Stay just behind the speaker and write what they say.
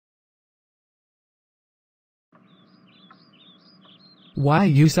Why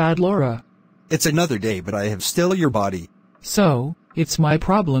you sad, Laura? It's another day, but I have still your body. So, it's my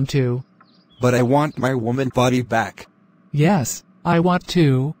problem too. But I want my woman body back. Yes, I want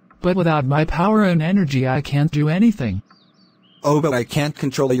to, but without my power and energy I can't do anything. Oh, but I can't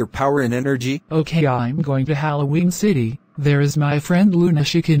control your power and energy. Okay, I'm going to Halloween City. There is my friend Luna,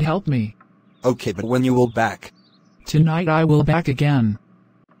 she can help me. Okay, but when you will back? Tonight I will back again.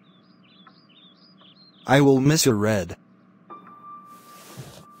 I will miss your red.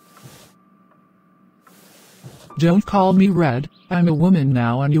 Don't call me Red, I'm a woman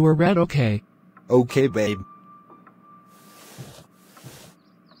now and you are Red, okay? Okay, babe.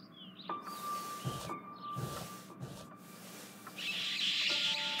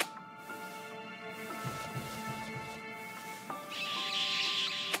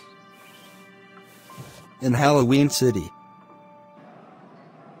 In Halloween City.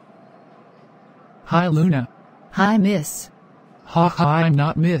 Hi Luna. Hi, miss. Ha ha, I'm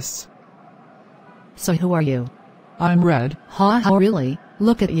not Miss. So who are you? I'm Red. Ha ha, really?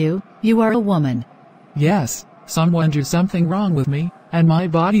 Look at you, you are a woman. Yes, someone do something wrong with me, and my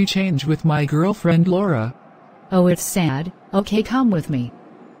body changed with my girlfriend Laura. Oh, it's sad. Okay, come with me.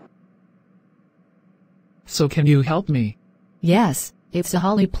 So can you help me? Yes, it's a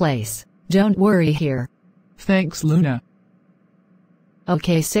holy place. Don't worry here. Thanks Luna.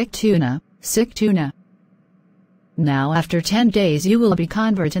 Okay, sick tuna, sick tuna. Now after 10 days you will be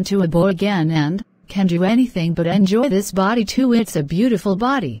converted into a boy again and can do anything but enjoy this body too. It's a beautiful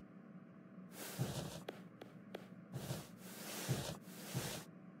body.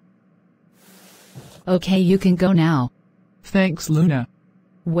 Okay, you can go now. Thanks Luna.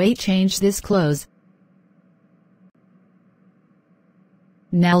 Wait, change this clothes.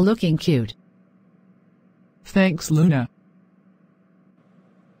 Now looking cute. Thanks Luna.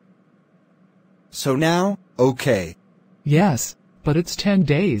 So now, okay. Yes, but it's 10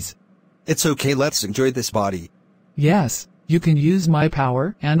 days. It's okay, let's enjoy this body. Yes, you can use my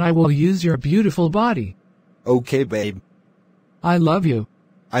power and I will use your beautiful body. Okay, babe. I love you.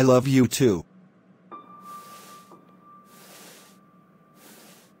 I love you too.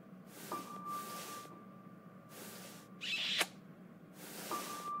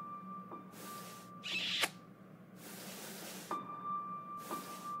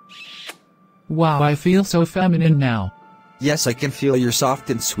 Wow, I feel so feminine now. Yes, I can feel your soft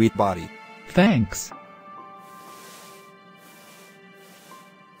and sweet body. Thanks.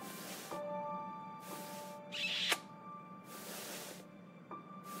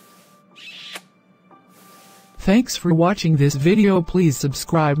 Thanks for watching this video. Please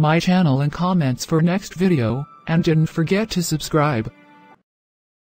subscribe my channel and comments for next video, and don't forget to subscribe.